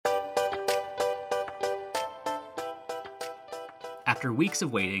After weeks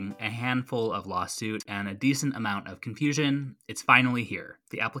of waiting, a handful of lawsuits, and a decent amount of confusion, it's finally here,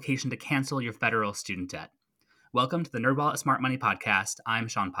 the application to cancel your federal student debt. Welcome to the NerdWallet Smart Money Podcast. I'm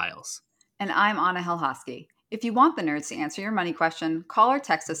Sean Piles. And I'm Anna Helhosky. If you want the nerds to answer your money question, call or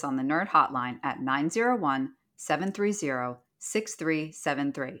text us on the Nerd Hotline at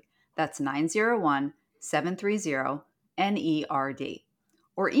 901-730-6373. That's 901-730-NERD.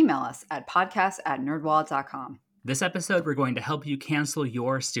 Or email us at podcast@nerdwallet.com. This episode, we're going to help you cancel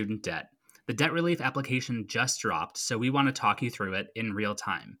your student debt. The debt relief application just dropped, so we want to talk you through it in real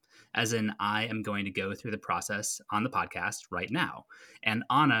time. As in, I am going to go through the process on the podcast right now. And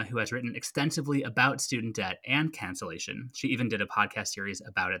Anna, who has written extensively about student debt and cancellation, she even did a podcast series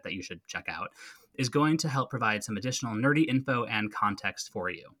about it that you should check out, is going to help provide some additional nerdy info and context for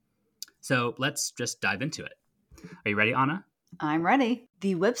you. So let's just dive into it. Are you ready, Anna? I'm ready.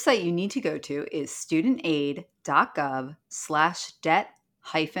 The website you need to go to is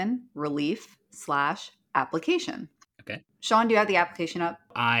studentaid.gov/debt-relief/application. Okay. Sean, do you have the application up?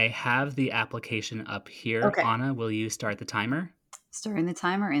 I have the application up here. Okay. Anna, will you start the timer? Starting the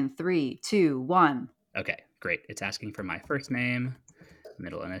timer in 3, 2, 1. Okay, great. It's asking for my first name,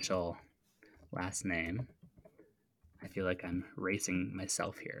 middle initial, last name. I feel like I'm racing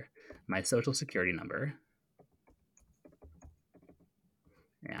myself here. My social security number.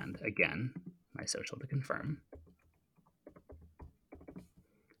 And again, my social to confirm.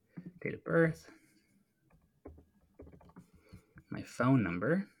 Date of birth. My phone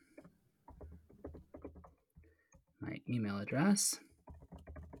number. My email address.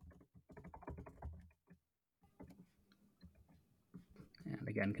 And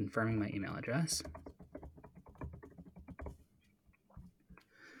again, confirming my email address.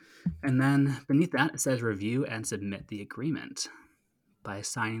 And then beneath that, it says review and submit the agreement. By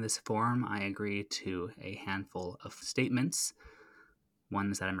signing this form, I agree to a handful of statements.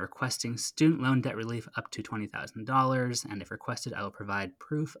 One is that I'm requesting student loan debt relief up to $20,000, and if requested, I will provide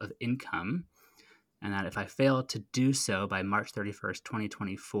proof of income, and that if I fail to do so by March 31st,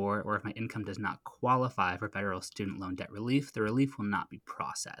 2024, or if my income does not qualify for federal student loan debt relief, the relief will not be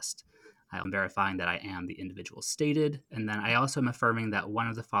processed. I am verifying that I am the individual stated, and then I also am affirming that one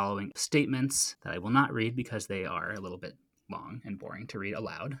of the following statements that I will not read because they are a little bit long and boring to read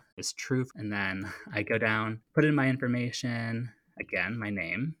aloud is true. And then I go down, put in my information, again, my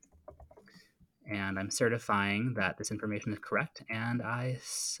name, and I'm certifying that this information is correct, and I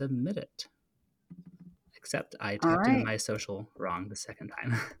submit it. Except I typed in my social wrong the second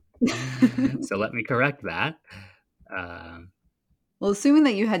time. So let me correct that. Well, assuming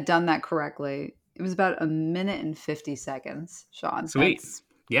that you had done that correctly, it was about 1 minute and 50 seconds, Sean. Sweet. That's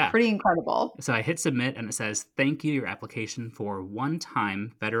Yeah. pretty incredible. So I hit submit and it says, thank you, your application for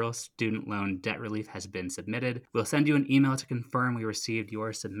one-time federal student loan debt relief has been submitted. We'll send you an email to confirm we received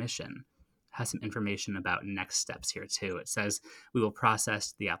your submission. It has some information about next steps here too. It says we will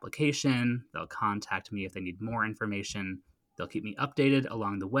process the application. They'll contact me if they need more information. They'll keep me updated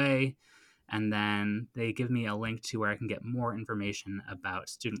along the way. And then they give me a link to where I can get more information about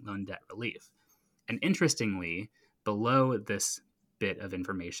student loan debt relief. And interestingly, below this bit of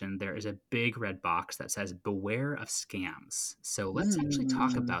information, there is a big red box that says beware of scams. So let's actually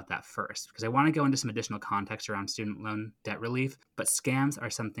talk about that first, because I want to go into some additional context around student loan debt relief, but scams are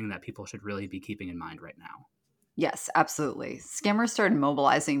something that people should really be keeping in mind right now. Yes, absolutely. Scammers started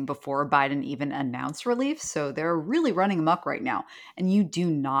mobilizing before Biden even announced relief, so they're really running amok right now. And you do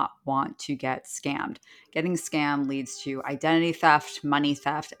not want to get scammed. Getting scammed leads to identity theft, money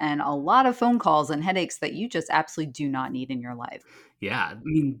theft, and a lot of phone calls and headaches that you just absolutely do not need in your life. Yeah, I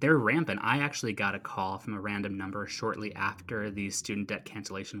mean, they're rampant. I actually got a call from a random number shortly after the student debt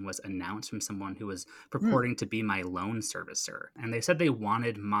cancellation was announced from someone who was purporting to be my loan servicer. And they said they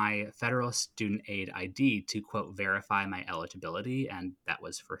wanted my federal student aid ID to, quote, verify my eligibility. And that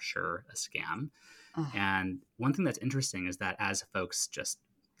was for sure a scam. And one thing that's interesting is that as folks just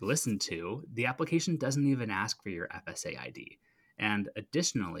listen to, the application doesn't even ask for your FSA ID. And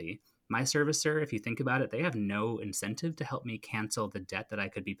additionally, my servicer, if you think about it, they have no incentive to help me cancel the debt that I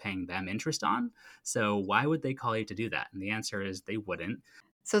could be paying them interest on. So why would they call you to do that? And the answer is they wouldn't.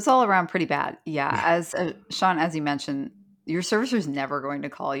 So it's all around pretty bad. Yeah. As Sean, as you mentioned, your servicer is never going to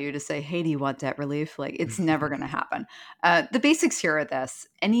call you to say, hey, do you want debt relief? Like, it's never going to happen. The basics here are this.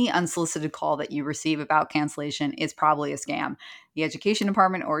 Any unsolicited call that you receive about cancellation is probably a scam. The education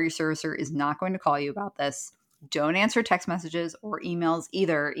department or your servicer is not going to call you about this. Don't answer text messages or emails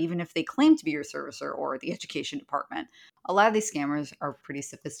either, even if they claim to be your servicer or the education department. A lot of these scammers are pretty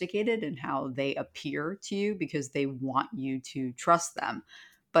sophisticated in how they appear to you because they want you to trust them.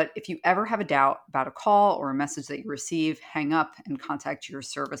 But if you ever have a doubt about a call or a message that you receive, hang up and contact your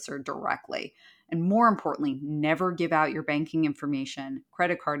servicer directly. And more importantly, never give out your banking information,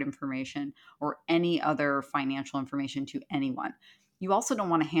 credit card information, or any other financial information to anyone. You also don't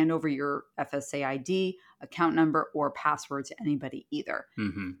want to hand over your FSA ID, account number, or password to anybody either.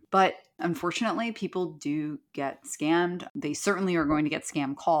 Mm-hmm. But unfortunately, people do get scammed. They certainly are going to get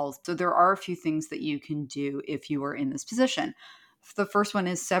scam calls. So there are a few things that you can do if you are in this position. The first one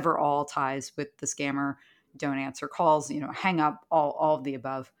is sever all ties with the scammer. Don't answer calls, hang up, all of the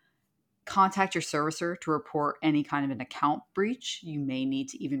above. Contact your servicer to report any kind of an account breach. You may need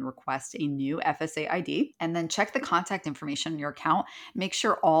to even request a new FSA ID, and then check the contact information in your account. Make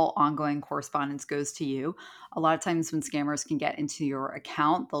sure all ongoing correspondence goes to you. A lot of times when scammers can get into your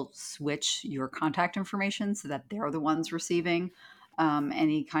account, they'll switch your contact information so that they're the ones receiving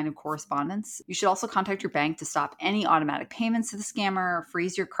any kind of correspondence. You should also contact your bank to stop any automatic payments to the scammer,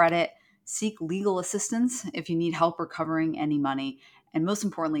 freeze your credit, seek legal assistance if you need help recovering any money, and most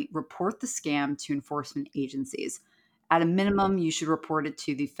importantly, report the scam to enforcement agencies. At a minimum, you should report it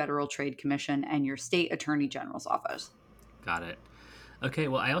to the Federal Trade Commission and your state attorney general's office. Got it. Okay,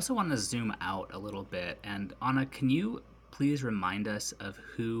 well, I also want to zoom out a little bit. And Anna, can you please remind us of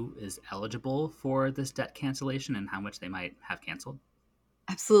who is eligible for this debt cancellation and how much they might have canceled?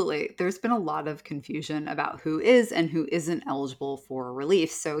 Absolutely. There's been a lot of confusion about who is and who isn't eligible for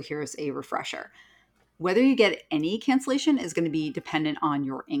relief. So here's a refresher. Whether you get any cancellation is going to be dependent on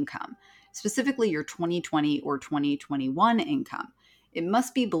your income, specifically your 2020 or 2021 income. It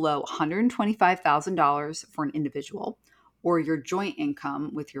must be below $125,000 for an individual, or your joint income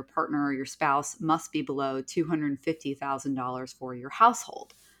with your partner or your spouse must be below $250,000 for your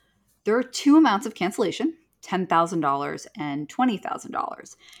household. There are two amounts of cancellation: $10,000 and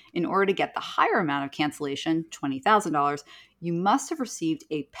 $20,000. In order to get the higher amount of cancellation, $20,000, you must have received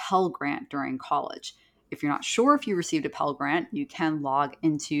a Pell Grant during college. If you're not sure if you received a Pell Grant, you can log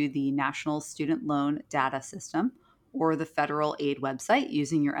into the National Student Loan Data System or the federal aid website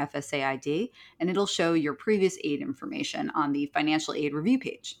using your FSA ID, and it'll show your previous aid information on the financial aid review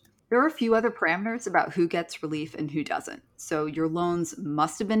page. There are a few other parameters about who gets relief and who doesn't. So your loans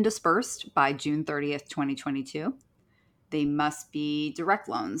must have been dispersed by June 30th, 2022. They must be direct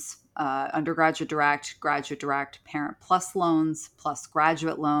loans, undergraduate direct, graduate direct, Parent Plus loans, plus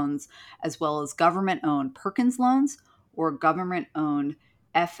graduate loans, as well as government owned Perkins loans or government owned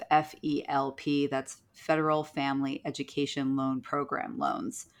FFELP, that's Federal Family Education Loan Program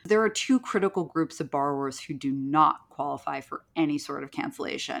loans. There are two critical groups of borrowers who do not qualify for any sort of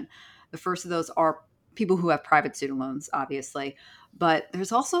cancellation. The first of those are people who have private student loans, obviously, but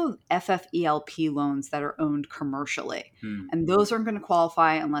there's also FFELP loans that are owned commercially. And those aren't going to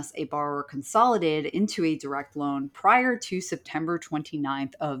qualify unless a borrower consolidated into a direct loan prior to September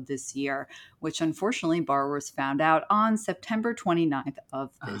 29th of this year, which unfortunately borrowers found out on September 29th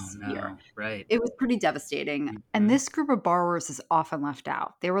of Oh, this year. no. Right. It was pretty devastating. And Mhm. this group of borrowers is often left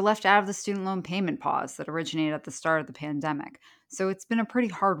out. They were left out of the student loan payment pause that originated at the start of the pandemic. So it's been a pretty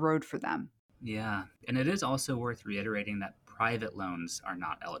hard road for them. Yeah. And it is also worth reiterating that private loans are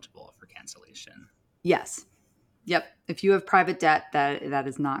not eligible for cancellation. Yes. Yep. If you have private debt, that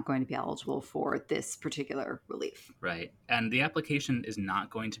is not going to be eligible for this particular relief. Right. And the application is not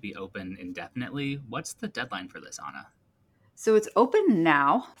going to be open indefinitely. What's the deadline for this, Anna? So it's open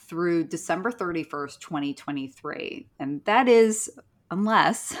now through December 31st, 2023. And that is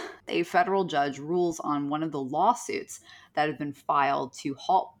unless a federal judge rules on one of the lawsuits that have been filed to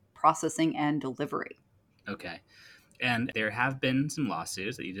halt processing and delivery. Okay. And there have been some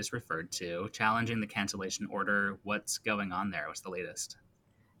lawsuits that you just referred to challenging the cancellation order. What's going on there? What's the latest?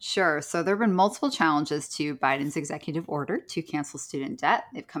 Sure. So there have been multiple challenges to Biden's executive order to cancel student debt.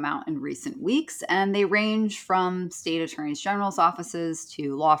 They've come out in recent weeks, and they range from state attorneys general's offices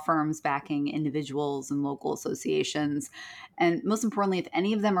to law firms backing individuals and local associations. And most importantly, if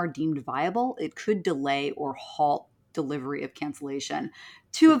any of them are deemed viable, it could delay or halt delivery of cancellation.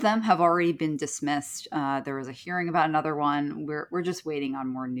 Two of them have already been dismissed. There was a hearing about another one. We're just waiting on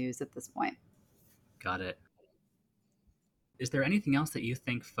more news at this point. Got it. Is there anything else that you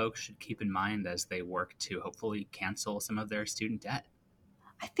think folks should keep in mind as they work to hopefully cancel some of their student debt?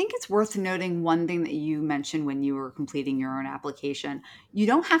 I think it's worth noting one thing that you mentioned when you were completing your own application. You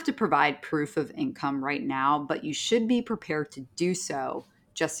don't have to provide proof of income right now, but you should be prepared to do so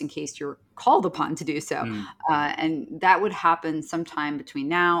just in case you're called upon to do so. Hmm. And that would happen sometime between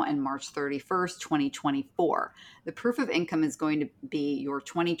now and March 31st, 2024. The proof of income is going to be your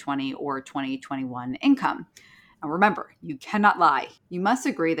 2020 or 2021 income. Now remember, you cannot lie. You must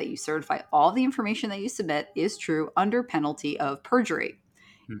agree that you certify all the information that you submit is true under penalty of perjury.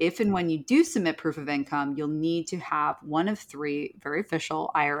 If and when you do submit proof of income, you'll need to have one of three very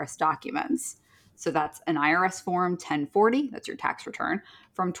official IRS documents. So that's an IRS Form 1040, that's your tax return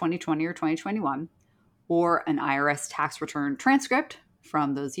from 2020 or 2021, or an IRS tax return transcript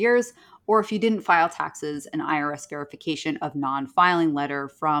from those years, or if you didn't file taxes, an IRS verification of non-filing letter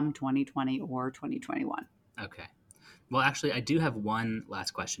from 2020 or 2021. Okay. Well, actually, I do have one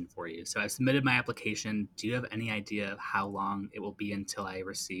last question for you. So I've submitted my application. Do you have any idea of how long it will be until I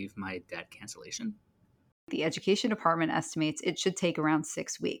receive my debt cancellation? The Education Department estimates it should take around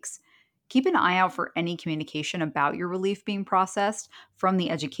 6 weeks. Keep an eye out for any communication about your relief being processed from the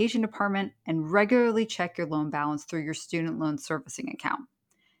Education Department and regularly check your loan balance through your student loan servicing account.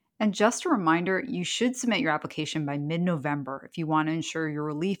 And just a reminder, you should submit your application by mid-November if you want to ensure your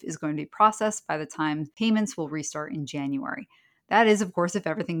relief is going to be processed by the time payments will restart in January. That is, of course, if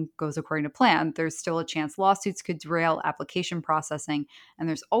everything goes according to plan. There's still a chance lawsuits could derail application processing, and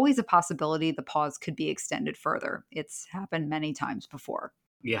there's always a possibility the pause could be extended further. It's happened many times before.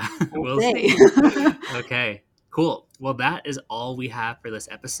 Yeah, We'll we'll see. see. Okay, cool. Well, that is all we have for this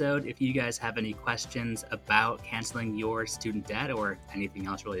episode. If you guys have any questions about canceling your student debt or anything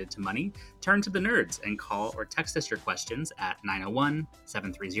else related to money, turn to the nerds and call or text us your questions at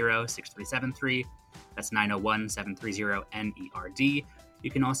 901-730-6373. That's 901-730-NERD.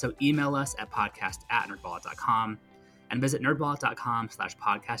 You can also email us at podcast@nerdwallet.com and visit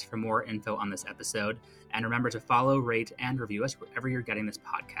nerdwallet.com/podcast for more info on this episode. And remember to follow, rate, and review us wherever you're getting this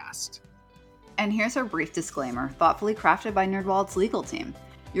podcast. And here's our brief disclaimer, thoughtfully crafted by NerdWallet's legal team.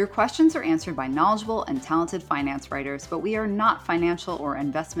 Your questions are answered by knowledgeable and talented finance writers, but we are not financial or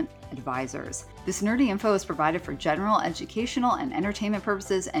investment advisors. This nerdy info is provided for general educational and entertainment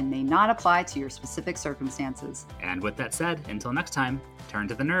purposes and may not apply to your specific circumstances. And with that said, until next time, turn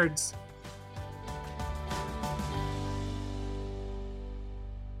to the nerds.